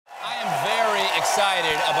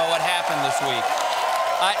excited about what happened this week.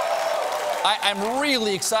 I'm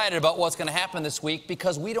really excited about what's going to happen this week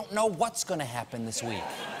because we don't know what's going to happen this week.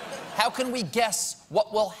 How can we guess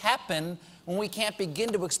what will happen when we can't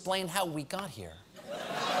begin to explain how we got here?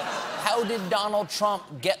 How did Donald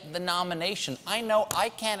Trump get the nomination? I know I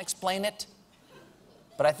can't explain it,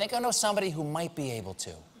 but I think I know somebody who might be able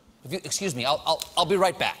to. If you excuse me, I'll be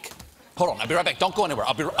right back. Hold on, I'll be right back. Don't go anywhere.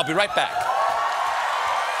 I'll be right back.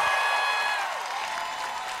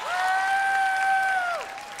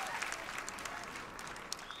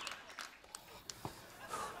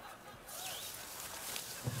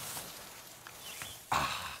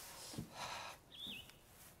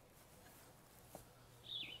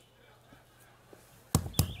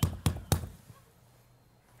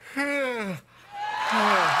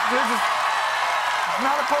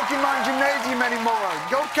 Not a Pokemon gymnasium anymore.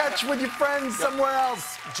 Go catch with your friends somewhere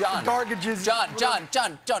else. John. Gargages. John,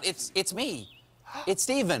 it's me. It's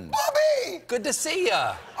Stephen. Bobby! Good to see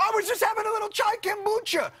ya. I was just having a little chai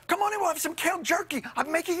kombucha. Come on in, we'll have some kale jerky.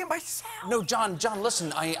 I'm making it myself. No, John,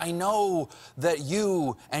 listen, I know that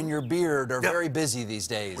you and your beard are very busy these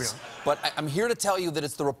days. We are. But I'm here to tell you that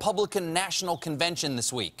it's the Republican National Convention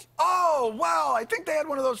this week. Oh, wow. I think they had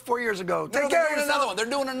one of those 4 years ago. They're doing another one. They're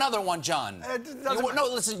doing another one, John. No,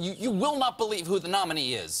 listen, you will not believe who the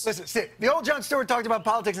nominee is. Listen, see, the old Jon Stewart talked about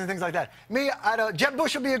politics and things like that. Me, Jeb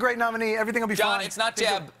Bush will be a great nominee. Everything will be fine. John, it's not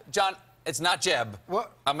Jeb. John, it's not Jeb.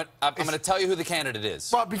 What? I'm going to tell you who the candidate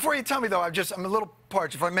is. Well, before you tell me, though, I'm a little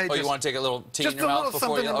parched, if I may. Oh, you want to take a little tea in your mouth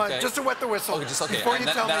before you... Okay. Just to wet the whistle. Okay, just okay. Before you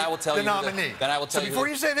tell me I will tell the you nominee. Then I will tell you. Before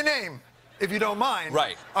you say the name, if you don't mind,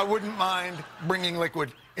 right. I wouldn't mind bringing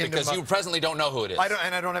liquid into because you presently don't know who it is. I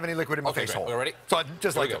don't have any liquid in my face hole. Okay, ready? So I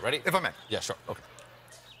just Here like we go. it. Ready? If I may. Yeah, sure. Okay.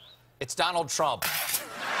 It's Donald Trump.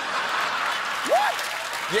 What?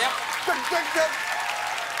 Yep.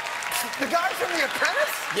 The guy from The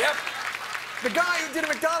Apprentice? Yep. The guy who did a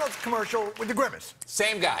McDonald's commercial with the grimace?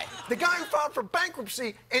 Same guy. The guy who filed for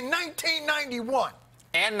bankruptcy in 1991?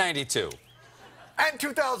 And 92. And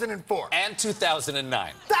 2004? And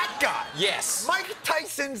 2009. That guy? Yes. Mike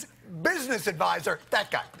Tyson's business advisor, that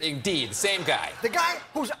guy. Indeed, same guy. The guy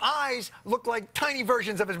whose eyes look like tiny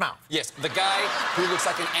versions of his mouth. Yes, the guy who looks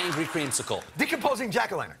like an angry creamsicle. Decomposing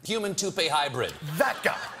jack-o'-lantern. Human toupee hybrid. That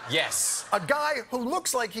guy. Yes. A guy who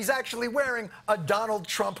looks like he's actually wearing a Donald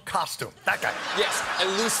Trump costume. That guy. Yes, a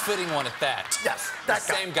loose-fitting one at that. Yes, that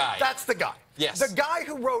guy. Same guy. That's the guy. Yes. The guy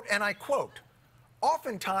who wrote, and I quote,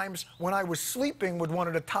 "Oftentimes, when I was sleeping with one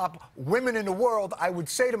of the top women in the world, I would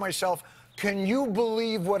say to myself, can you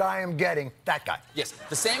believe what I am getting?" That guy. Yes,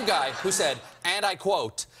 the same guy who said, and I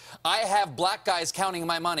quote, "I have black guys counting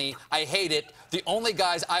my money. I hate it. The only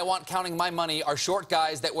guys I want counting my money are short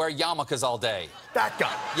guys that wear yarmulkes all day." That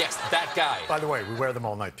guy. Yes, that guy. By the way, we wear them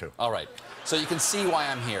all night, too. All right. So you can see why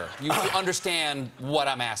I'm here. You understand what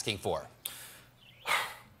I'm asking for.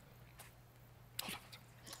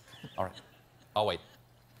 All right. I'll wait.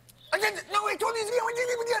 No, I told you,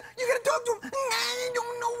 you gotta talk to him. I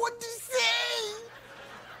don't know what to say.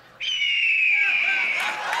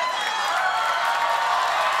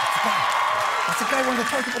 That's the guy when they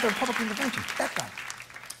talk about the Republican convention. That guy.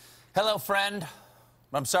 Hello, friend.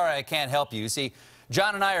 I'm sorry I can't help you. See,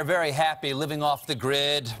 John and I are very happy living off the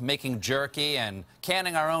grid, making jerky, and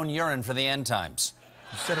canning our own urine for the end times.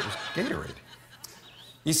 You said it was Gatorade.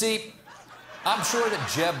 You see, I'm sure that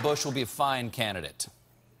Jeb Bush will be a fine candidate.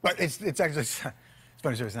 But it's actually, it's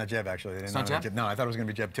funny, sir, it's not Jeb, actually. It's not Jeb? No, I thought it was going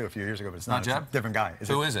to be Jeb, too, a few years ago, but it's not. Jeb? It's a different guy.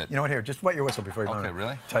 Who is it? You know what, here, just wet your whistle before you go on. Okay,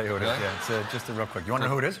 really? Tell you who it is. Really? Yeah, it's just real quick. You want to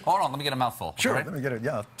know who it is? Hold on, let me get a mouthful. Sure, Right? let me get it.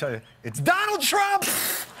 Yeah, I'll tell you. It's Donald Trump!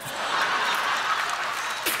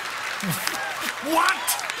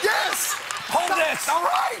 What? Yes! Hold this! All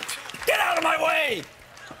right! Get out of my way!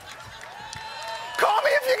 Call me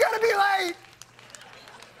if you're going to be late!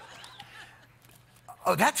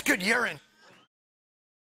 Oh, that's good urine.